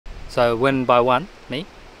So win by one, me?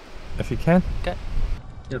 If you can. Okay.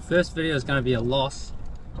 Your first video is going to be a loss.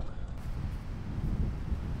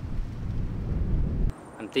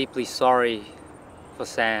 I'm deeply sorry for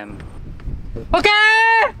Sam.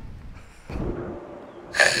 Okay!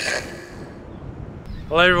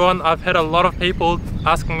 Hello everyone, I've had a lot of people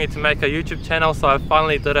asking me to make a YouTube channel, so I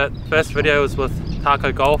finally did it. First video was with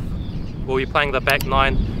Howick Golf. We'll be playing the back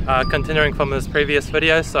nine, continuing from this previous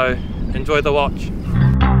video, so enjoy the watch.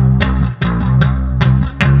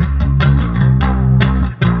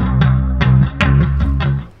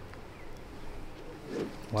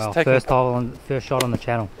 Wow, first shot on the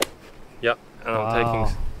channel. Yep, and I'm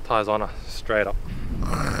taking tyres on her straight up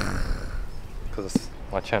because it's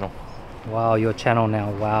my channel. Wow, your channel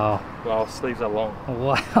now, wow. Well, sleeves are long.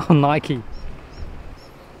 Wow, Nike.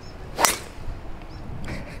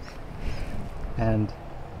 And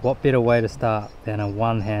what better way to start than a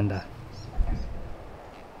one-hander?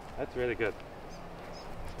 That's really good.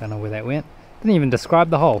 Don't know where that went. Didn't even describe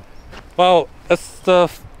the hole. Well, it's the...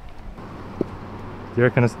 Do you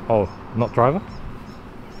reckon it's... Oh, not driver?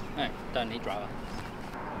 No, don't need driver.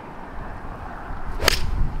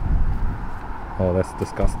 Oh, that's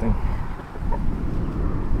disgusting.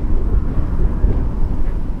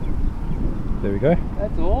 There we go.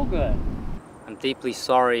 That's all good. I'm deeply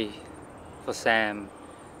sorry for Sam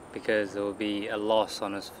because it will be a loss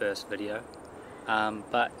on his first video.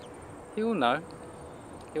 But he will know.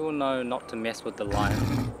 He will know not to mess with the line.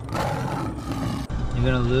 You're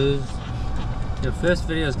gonna lose. Your first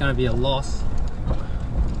video is gonna be a loss.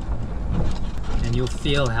 And you'll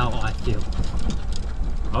feel how I feel.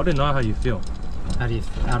 I already know how you feel. How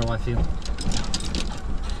do I feel?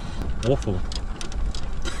 Awful.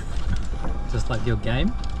 Just like your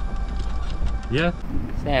game? Yeah.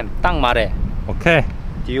 Sam, 딱 말해. Okay.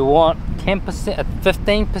 Do you want 10%,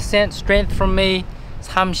 15% strength from me?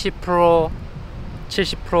 30%,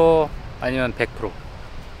 70%, 아니면 100%?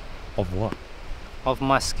 Of what? Of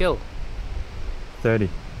my skill. 30.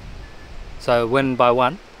 So win by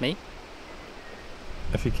one, me?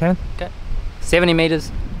 If you can. Okay. 70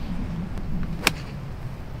 meters.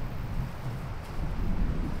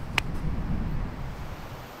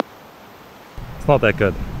 It's not that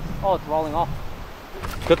good. Oh, it's rolling off.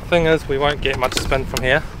 Good thing is we won't get much spin from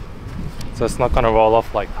here, so it's not going to roll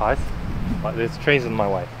off like ties. But there's trees in my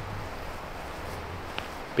way.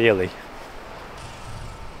 Barely.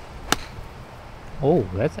 Oh,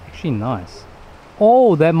 that's actually nice.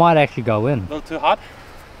 Oh, that might actually go in. A little too hard?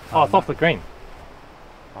 Oh, it's off the green.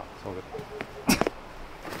 Oh, it's all good.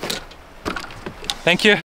 Thank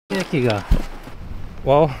you. There you go.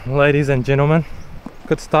 Well, ladies and gentlemen,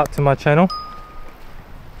 good start to my channel.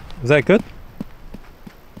 Is that good?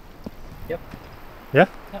 Yep. Yeah?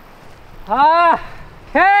 Yep. Ah!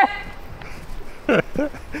 Okay!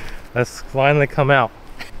 That's finally come out.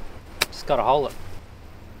 Just gotta hold it.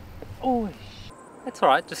 Oh, that's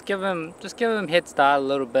alright. Just give him head start a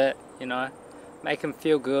little bit, you know. Make him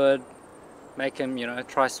feel good. Make him, you know,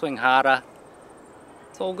 try swing harder.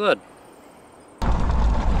 It's all good.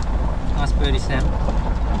 Nice birdie, Sam.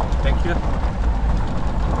 Thank you.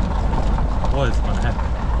 What is gonna happen?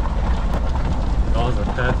 That was a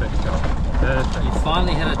perfect shot. Perfect. You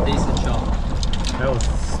finally hit a decent shot. That was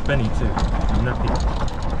spinny too. Nippy.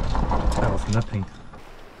 That was nipping.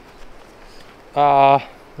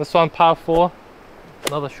 This one par 4.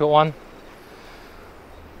 Another short one.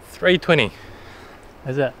 320.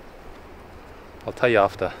 Is it? I'll tell you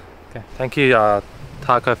after. Okay. Thank you,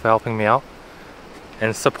 Taco, for helping me out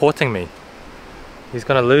and supporting me. He's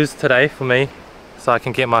gonna lose today for me, so I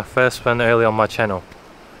can get my first win early on my channel.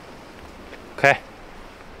 Okay.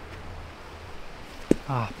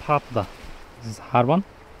 Parapda. This is a hard one.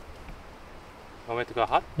 Want me to go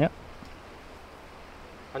hard? Yep.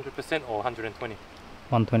 100% or 120?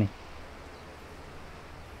 120.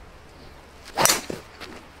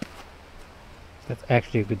 That's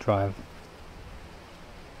actually a good drive.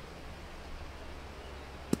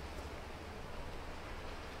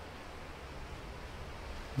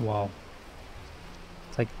 Wow.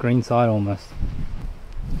 It's like green side almost.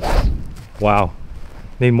 Wow.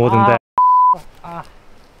 Need more than that.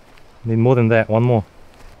 Need more than that. One more.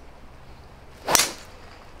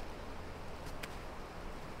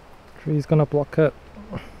 Tree's gonna block it.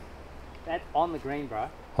 That's on the green, bro.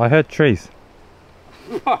 I heard trees.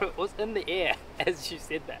 Bro, it was in the air as you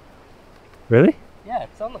said that. Really? Yeah,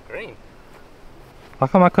 it's on the green. How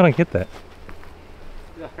come I couldn't get that?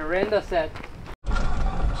 You're horrendous at...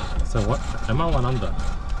 So what? Am I one under?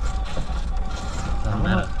 Doesn't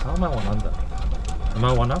matter. How am I one under? Am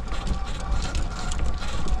I one up?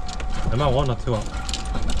 Am I one or two up?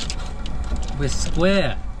 We're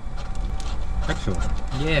square. Actual.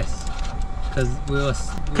 Yes. Because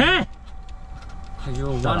you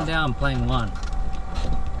were one down playing one.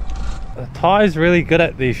 Ty's really good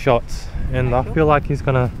at these shots, and I feel like he's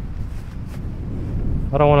gonna.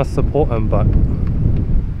 I don't want to support him, but I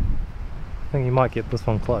think he might get this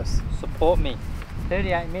one close. Support me.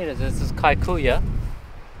 38 meters. This is Kaikuya.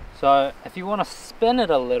 So if you want to spin it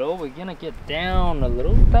a little, we're gonna get down a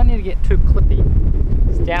little. Don't need to get too clippy.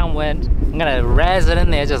 It's downwind. I'm gonna razz it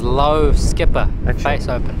in there, just low skipper, face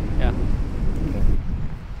open. Yeah.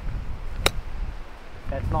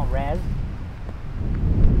 That's not razz,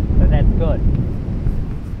 but that's good.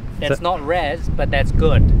 That's not razz, but that's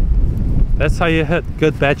good. That's how you hit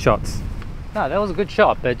good bad shots. No, that was a good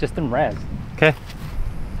shot, but it just didn't razz. Okay.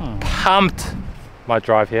 Pumped my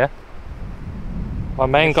drive here. My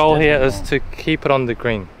main goal here is to keep it on the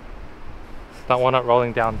green. Don't want it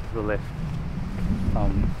rolling down to the left.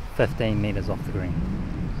 15 meters off the green.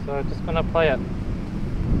 So just gonna play it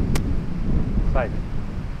safe.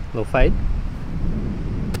 Little fade?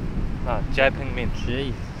 No, jab Heung Min.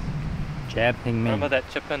 Jeez. Jab Heung Min. Remember that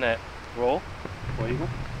chip in at roll? Or eagle?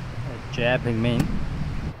 Jab Heung Min.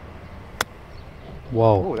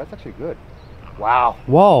 Whoa. Oh, that's actually good. Wow.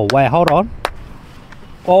 Whoa, wait, hold on.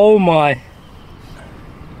 Oh my.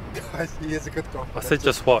 Guys, he is a good golfer. I said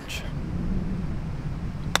just watch.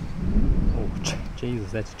 Oh,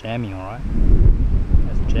 Jesus, that's jammy, alright.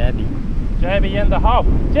 That's jabby. Jabby in the hole.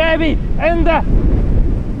 Jabby in the...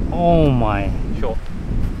 Oh my. Short.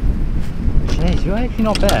 Jeez, you're actually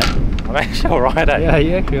not bad. I'm actually alright, eh? Yeah,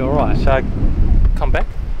 you're actually alright. Should I come back?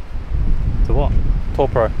 To what? Tour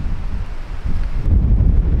Pro.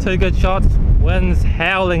 2 good shots. Wind's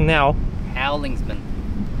howling now. Howlingsman.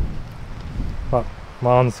 But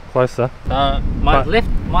mine's closer.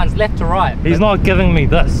 Mine's left to right. He's not giving me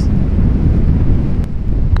this.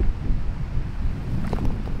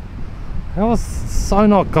 That was so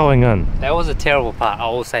not going in. That was a terrible part, I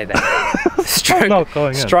will say that. Stroke, not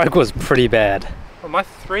going in. Stroke was pretty bad. Well, my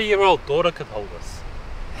 3-year-old daughter could hold this.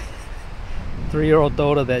 3-year-old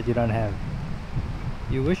daughter that you don't have.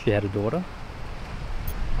 You wish you had a daughter.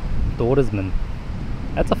 Daughtersman.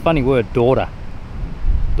 That's a funny word, daughter.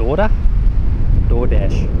 Daughter?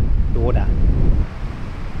 DoorDash. Daughter.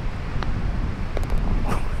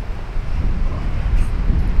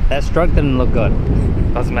 That stroke didn't look good.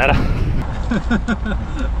 Doesn't matter.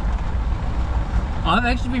 I've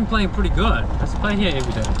actually been playing pretty good. Let's play here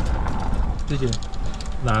every day. Did you?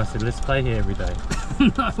 No, I said let's play here every day.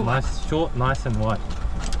 No. Nice, short, nice and wide.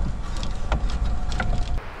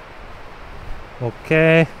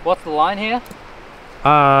 Okay. What's the line here?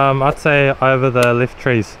 I'd say over the left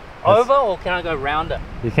trees. Over, or can I go round it?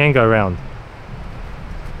 You can go round.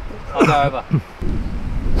 I'll go over.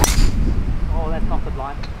 Oh, that's not good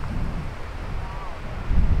line.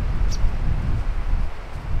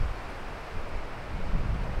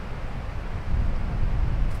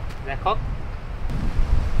 Is that cocked?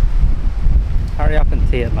 Hurry up and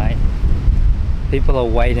tee it, mate. People are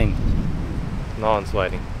waiting. No one's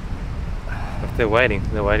waiting. If they're waiting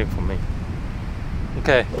for me.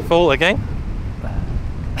 Okay, full again?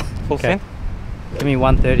 Full Okay. send? Give me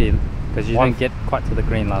 130 because you didn't get quite to the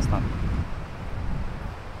green last time.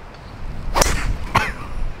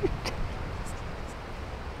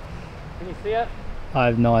 Can you see it? I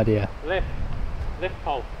have no idea. Left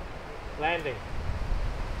pole, landing.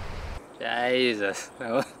 Jesus,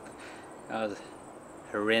 that was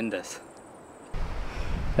horrendous.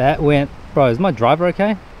 That went, bro, is my driver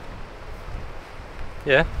okay?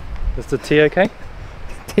 Yeah. Is the tee okay?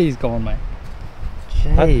 Tee's gone, mate.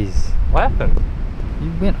 Jeez. What happened?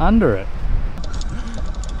 You went under it.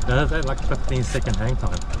 No, that's like 15-second hang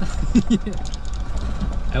time.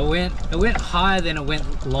 It went higher than it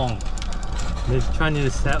went long. They're trying to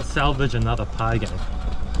salvage another par game.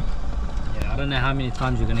 Yeah, I don't know how many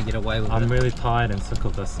times you're gonna get away with it. I'm really tired and sick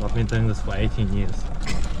of this. I've been doing this for 18 years.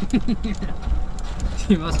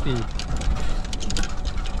 You must be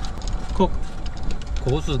Cooked.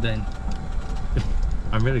 courses then.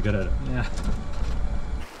 I'm really good at it. Yeah.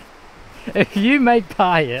 If you make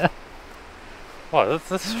par here. Oh,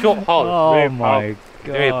 this short hole is Oh very my god.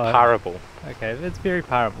 very parable. Okay, it's very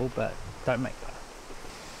parable, but don't make par.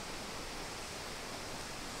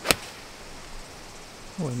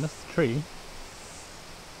 Oh, we missed the tree.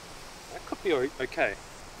 That could be okay.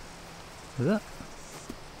 Is it?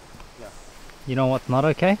 Yeah. You know what's not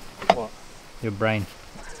okay? What? Your brain.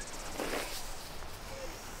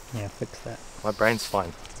 Yeah, fix that. My brain's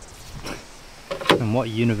fine. In what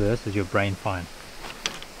universe is your brain fine?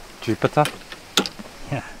 Jupiter?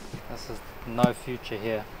 Yeah. This is no future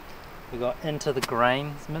here. We got into the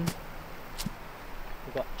grainsman.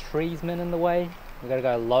 We've got Treesman in the way. We've got to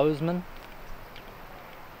go Lowsman.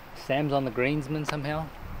 Sam's on the greensman somehow.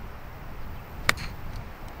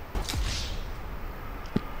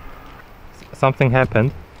 Something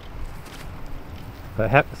happened.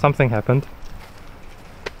 Something happened.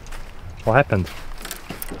 What happened?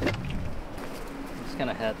 I'm just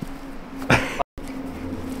gonna hit.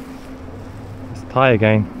 Let's tie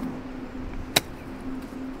again.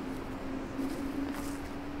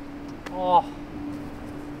 Oh.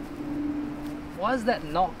 Why is that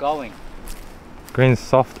not going? Green's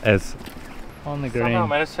soft as. On the green. Somehow I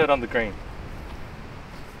managed to hit on the green.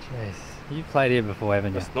 Jeez. You've played here before,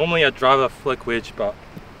 haven't you? It's normally a driver flick wedge, but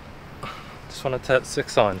just wanted to hit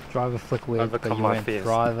 6 iron. Driver flick wedge, but Overcome you my went fears.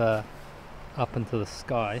 driver up into the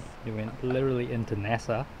sky. You went literally into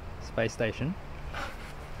NASA space station.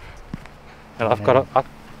 And I've got a.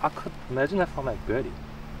 I could imagine if I make birdie.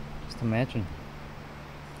 Just imagine.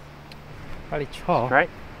 빨리 쳐. Great.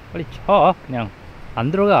 빨리 쳐. 그냥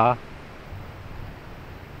안 들어가.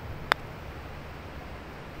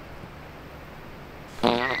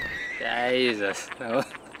 Jesus, that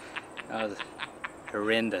was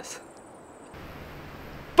horrendous.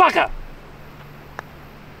 Bugger!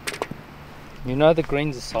 You know the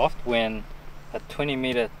greens are soft when a 20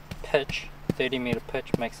 meter pitch, 30 meter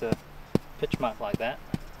pitch makes a pitch mark like that.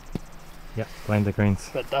 Yep, blame the greens.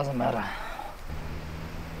 But it doesn't matter.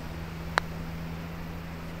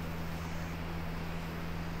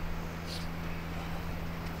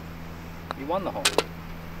 You won the hole.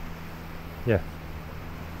 Yeah.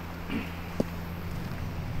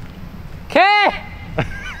 Okay.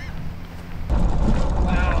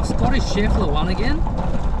 Wow, Scottish Scheffler won again?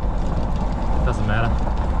 Doesn't matter.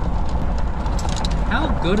 How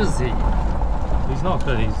good is he? He's not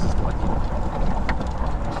good, he's just lucky.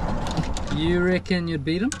 You reckon you'd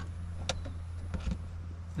beat him?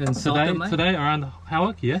 In soccer, mate? Today around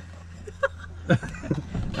Howick, yeah? The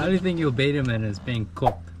only thing you'll beat him in is being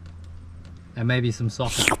cooked. And maybe some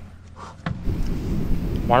soccer.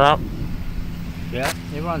 One up. Yeah,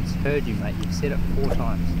 everyone's heard you, mate. You've said it 4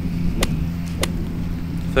 times.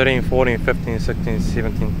 13, 14, 15, 16,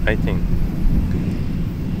 17, 18.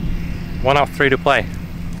 1 up, 3 to play.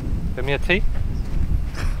 Give me a tee.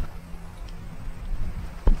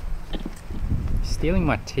 Stealing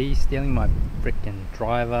my tee, stealing my frickin'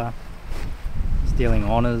 driver, stealing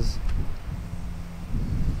honours.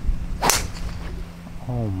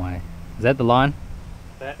 Oh my. Is that the line?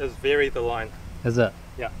 That is very the line. Is it?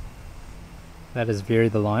 Yeah. That is very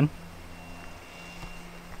the line.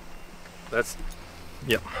 That's,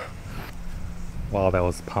 yep. Wow, that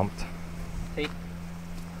was pumped. Tee.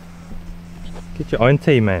 Get your own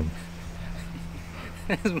tee, man.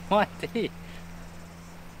 That's my tee.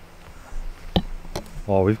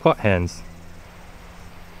 Oh, we've got hands.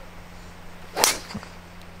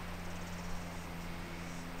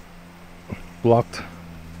 Blocked.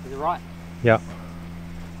 Is it right? Yeah.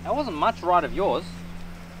 That wasn't much right of yours.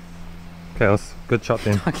 Okay, that's good shot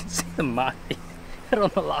then. I can see the mark hit on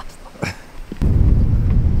the last one.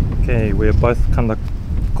 Okay, we're both kind of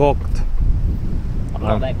cocked. I'm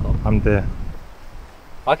not that cool. I'm there.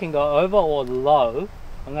 I can go over or low.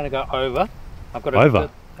 I'm gonna go over. I've got a Over? Good,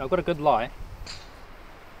 I've got a good lie.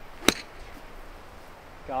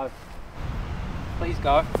 Go. Please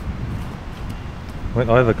go. Went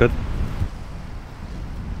over good.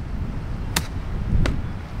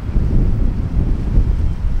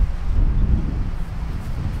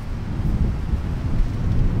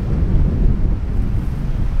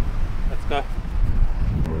 Let's go.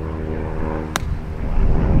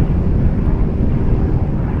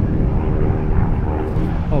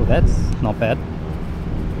 Oh, that's not bad.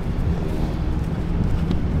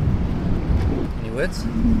 Any words?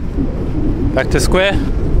 Back to square.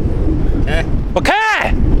 Okay.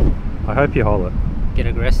 Okay! I hope you hold it. Get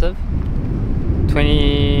aggressive. 20.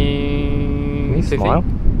 Can you smile?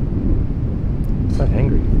 So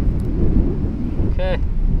angry. Okay.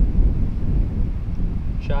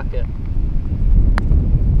 Chuck it.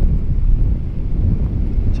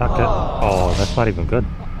 Chuck it. Oh, that's not even good.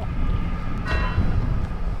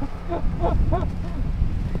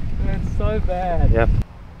 That's so bad. Yep.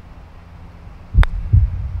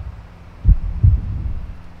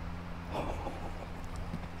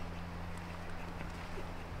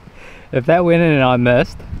 If that went in and I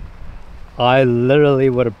missed, I literally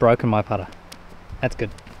would have broken my putter. That's good.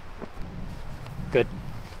 Good.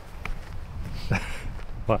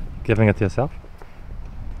 What? Giving it to yourself?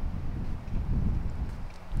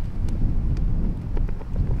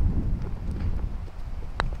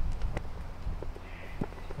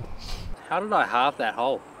 How did I halve that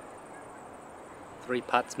hole? 3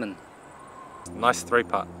 puttsman. Nice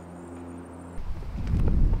 3-putt.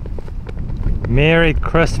 Merry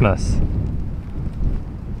Christmas.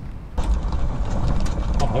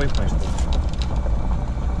 Oh, how are we playing for?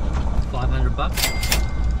 $500.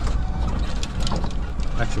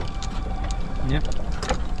 Actually, Yeah.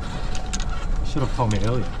 should have told me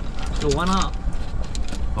earlier. You're 1 up.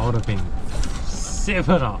 I would have been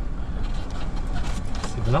 7 up.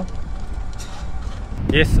 7 up?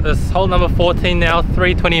 Yes, it's hole number 14 now,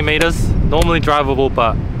 320 meters. Normally drivable,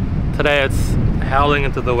 but today it's howling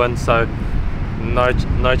into the wind, so no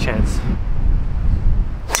chance.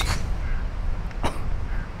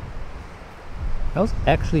 That was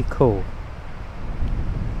actually cool.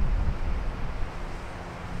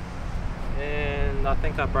 And I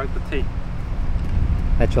think I broke the tee.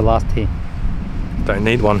 That's your last tee. Don't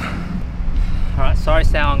need one. Alright, sorry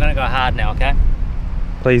Sal, I'm gonna go hard now, okay?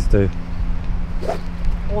 Please do.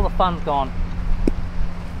 All the fun's gone.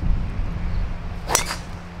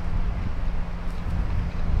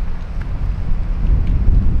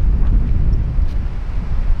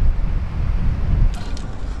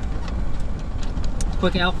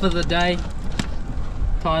 Quick out for the day.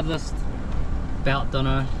 Titleist. Bout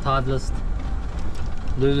dunno. Titleist.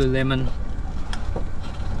 Lululemon.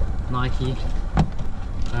 Nike.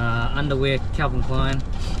 Underwear Calvin Klein.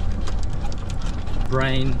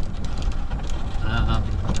 Brain.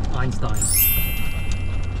 Einstein.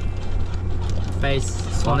 Face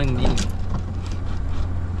Sonic me.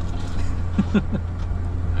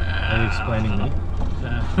 Are you explaining me?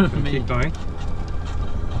 Me. Keep going.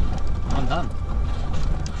 I'm done.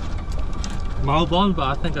 Mild on, but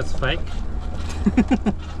I think it's fake.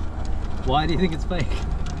 Why do you think it's fake?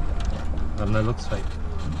 I don't know, it looks fake.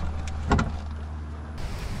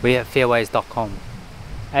 We at fairways.com.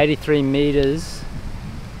 83 meters.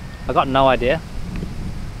 I got no idea.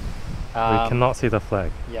 We cannot see the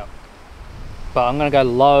flag. Yep. But I'm gonna go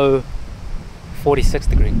low 46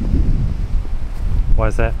 degree. Why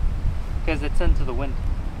is that? Because it's into the wind.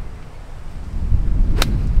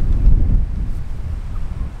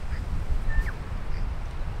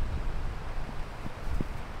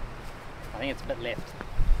 I think it's a bit left.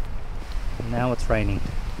 Now it's raining.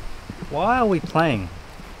 Why are we playing?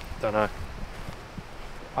 Don't know.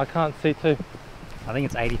 I can't see too. I think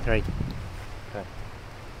it's 83. Okay.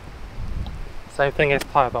 Same thing as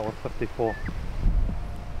Ty, but with 54.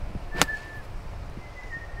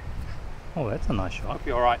 Oh, that's a nice shot. Hope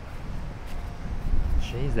you're alright.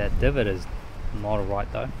 Jeez, that divot is not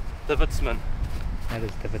alright though. Divotsman. That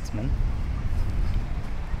is divotsman.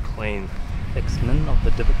 Clean. Fixman of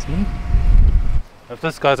the divotsman. If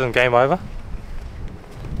this goes in game over,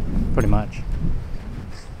 Pretty much.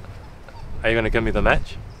 are you going to give me the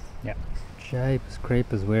match? Yeah. Shapes,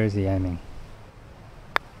 creepers, where is he aiming?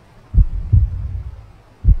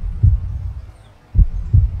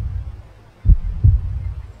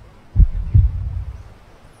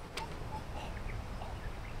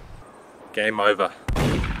 Game over.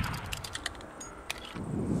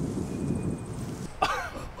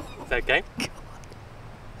 Is that game?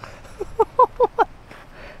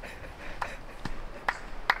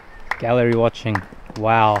 Gallery watching.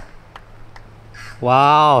 Wow.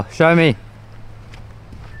 Wow. Show me.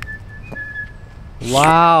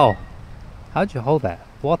 Wow. How'd you hold that?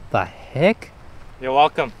 What the heck? You're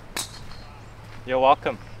welcome. You're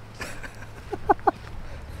welcome.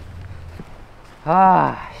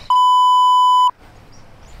 Ah.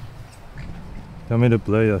 You want me to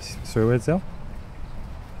blur your swear words out?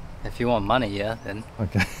 If you want money, yeah, then.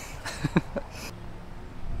 Okay.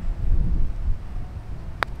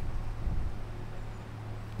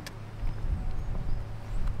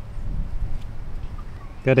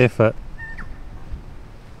 Good effort.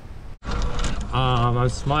 I'm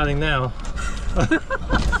smiling now. Hit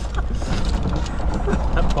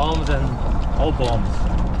bombs and old bombs.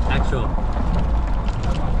 Actual.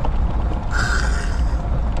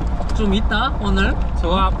 좀 있다 오늘?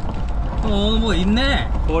 Two up. 뭐 있네.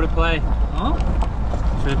 4 to play. 어?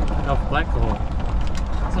 Should pick off black or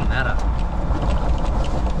Doesn't matter.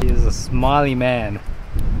 He is a smiley man.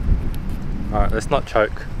 alright, let's not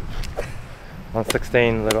choke.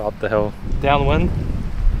 116, a little up the hill. Downwind.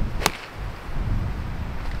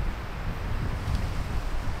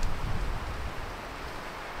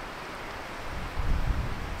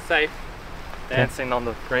 Safe. Dancing on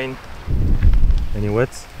the green. Any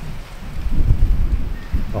words?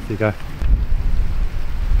 Off you go.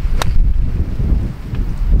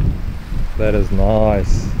 That is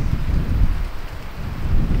nice.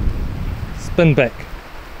 Spin back.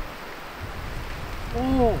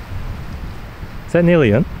 Oh, Is that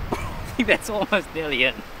nearly in? I think that's almost nearly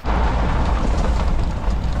in.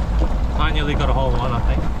 I nearly got a hole in one, I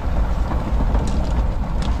think.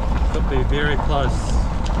 Could be very close.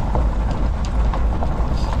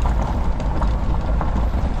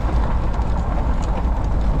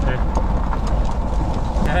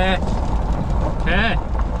 Okay. Okay.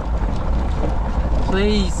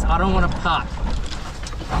 Please, I don't want to putt.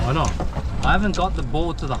 Why not? I haven't got the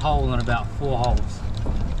ball to the hole in about 4 holes.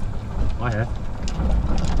 I have.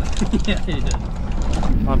 Yeah, you did.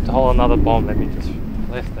 Time to hole another bomb. Let me just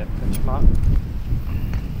left that pitch mark.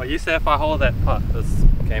 But you say if I hold that putt, it's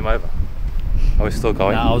game over. Are we still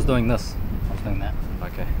going? No, I was doing this. I was doing that.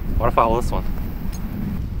 Okay. What if I hold this one?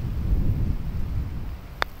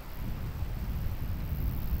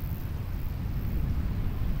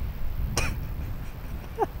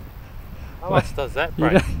 How much does that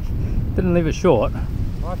break? Didn't leave it short. How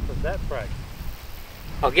much does that break?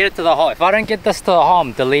 I'll get it to the hole. If I don't get this to the hole,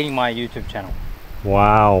 I'm deleting my YouTube channel.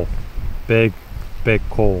 Wow. Big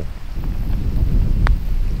call.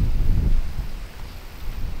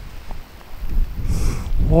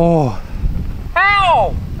 Oh.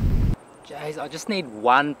 How? Jeez, I just need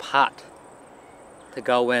one putt to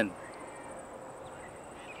go in.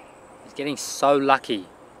 He's getting so lucky.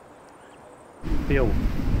 Phil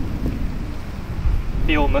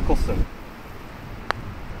Mickelson.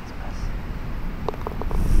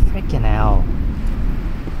 Freaking hell.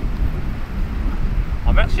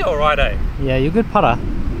 I'm actually alright, eh? Yeah, you're a good putter.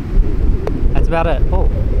 That's about it. Oh.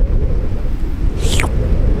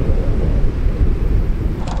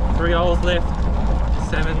 3 holes left.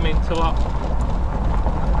 Salmon meant 2 up.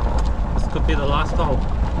 This could be the last hole.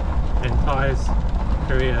 And Ty's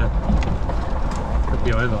career could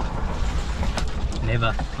be over.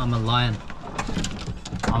 Never. I'm a lion.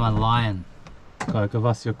 I'm a lion. Go, give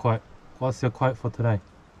us your quote. What's your quote for today?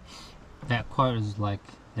 That quote is like,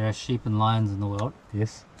 there are sheep and lions in the world.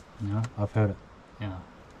 Yes, You know? I've heard it. Yeah.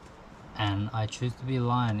 And I choose to be a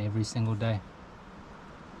lion every single day.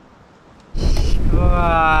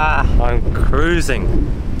 I'm cruising.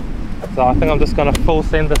 So I think I'm just going to full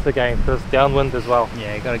send this again because it's downwind as well.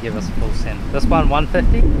 Yeah, you gotta give us a full send. This one,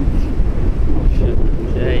 150? Oh shit.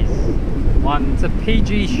 Jeez. It's a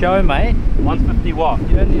PG show, mate. 150 what?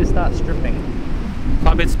 You don't need to start stripping.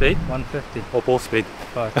 Club head speed 150. or ball speed?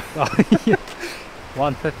 Both.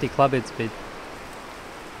 150 club head speed.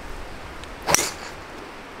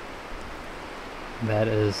 That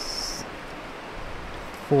is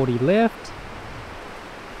 40 left.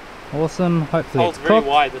 Awesome. Hopefully Hole's it's very cooked.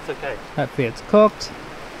 wide, it's okay. Hopefully it's cooked.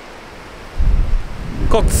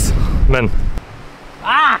 Cooks, man.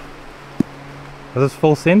 Ah! Is this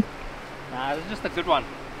full send? Nah, it's just a good one.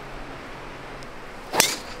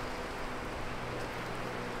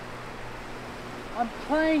 I'm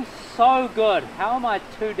playing so good. How am I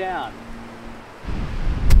 2 down?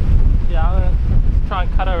 Yeah, I'm going to try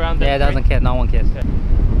and cut around that. Yeah, it doesn't care. No one cares. Yeah.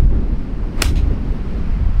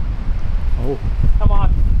 Oh. Come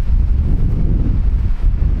on.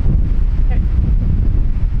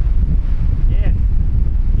 Yeah.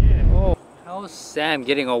 Yeah. Oh. How is Sam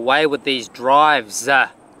getting away with these drives?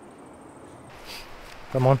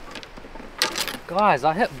 Come on. Guys,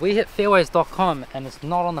 we hit fairways.com and it's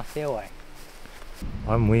not on the fairway.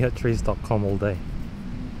 I'm wehittrees.com all day.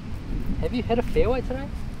 Have you hit a fairway today?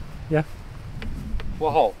 Yeah.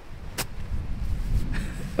 What hole?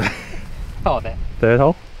 Oh, that. Third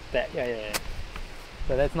hole? That, yeah.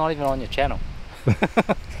 So that's not even on your channel.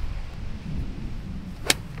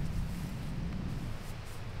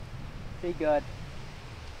 Be good.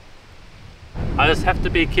 I just have to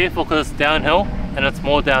be careful because it's downhill and it's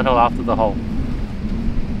more downhill after the hole.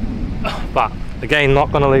 But again,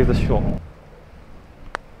 not going to leave this short.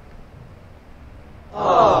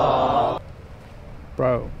 Oh.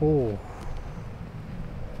 Bro, oh.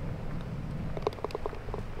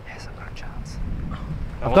 Yes, I've got a chance.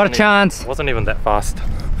 I've got a chance. It wasn't even that fast.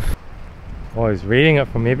 Oh, he's reading it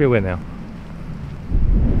from everywhere now.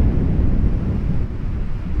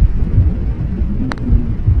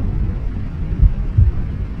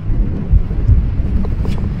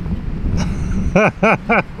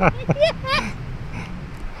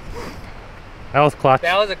 That was clutch.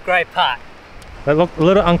 That was a great putt. That looked a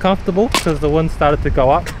little uncomfortable because the wind started to go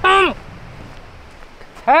up.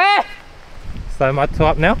 Hey! So am I 2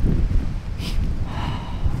 up now?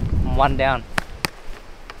 I'm 1 down.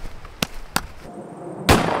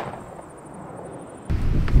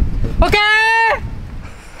 Okay!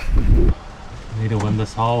 Need to win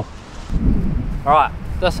this hole. Alright,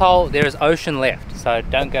 this hole, there is ocean left, so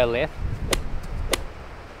don't go left.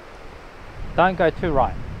 Don't go too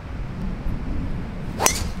right.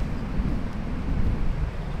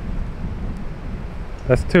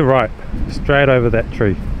 That's too right. Straight over that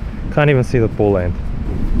tree. Can't even see the ball land.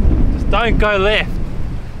 Just don't go left.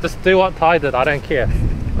 Just do what Ty did, I don't care.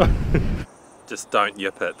 Just don't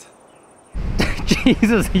yip it.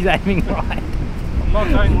 Jesus, he's aiming right. I'm not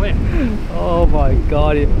going left. Oh my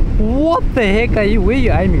god. What the heck are you? Where are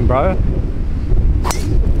you aiming, bro?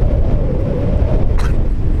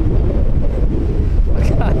 I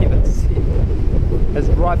can't even see it. It's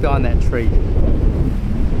right behind that tree.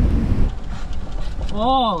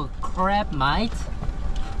 Oh crap, mate.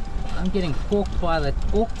 I'm getting forked by the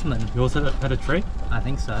Orkman. You also hit a tree? I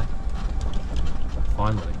think so.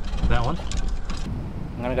 Finally. That one?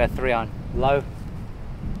 I'm gonna go 3 on. Low.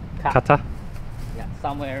 Cut. Kata? Yeah,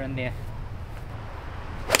 somewhere in there.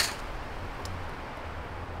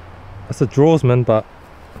 That's a drawsman, but...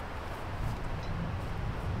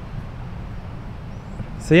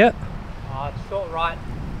 See it? Oh, it's short right.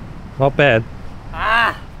 Not bad.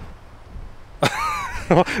 Ah!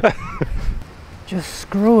 Just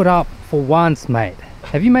screw it up for once, mate.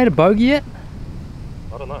 Have you made a bogey yet?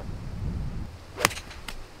 I don't know.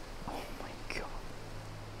 Oh my god.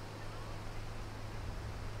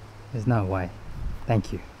 There's no way.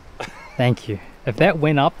 Thank you. Thank you. If that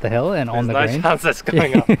went up the hill and on the There's green... no chance that's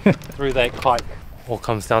going up through that kite. All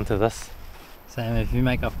comes down to this. Sam, if you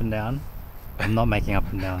make up and down, I'm not making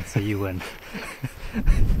up and down, so you win.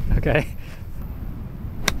 Okay?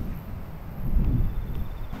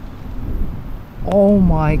 Oh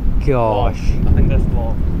my gosh. I think that's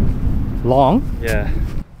long. Long? Yeah.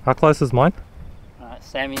 How close is mine? Alright,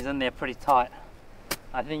 Sammy's in there pretty tight.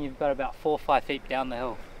 I think you've got about 4 or 5 feet down the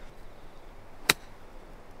hill.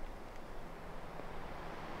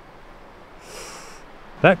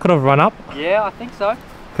 That could have run up Yeah, I think so.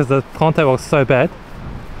 because the contact was so bad.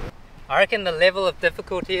 I reckon the level of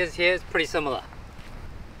difficulty is here is pretty similar.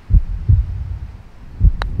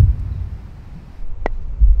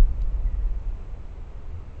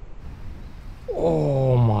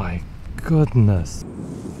 Oh my goodness.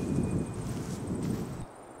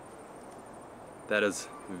 That is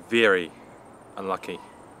very unlucky.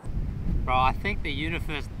 Bro, I think the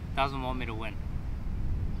universe doesn't want me to win.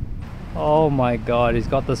 Oh my god, he's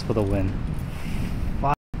got this for the win.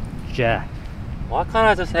 Fuck yeah. Why can't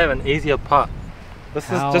I just have an easier putt? This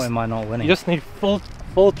How is just, am I not winning? you just need full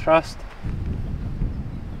trust.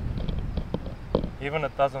 Even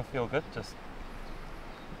if it doesn't feel good, just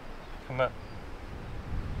commit.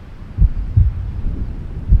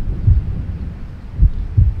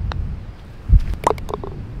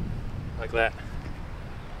 Like that.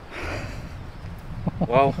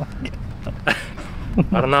 Well,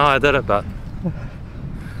 I don't know how I did it, but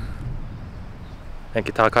thank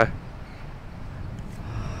you, Taco.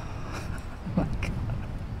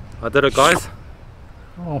 I did it, guys.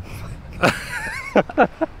 Oh.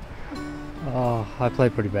 Oh, I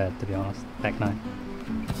played pretty bad, to be honest. Back nine.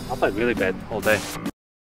 I played really bad all day.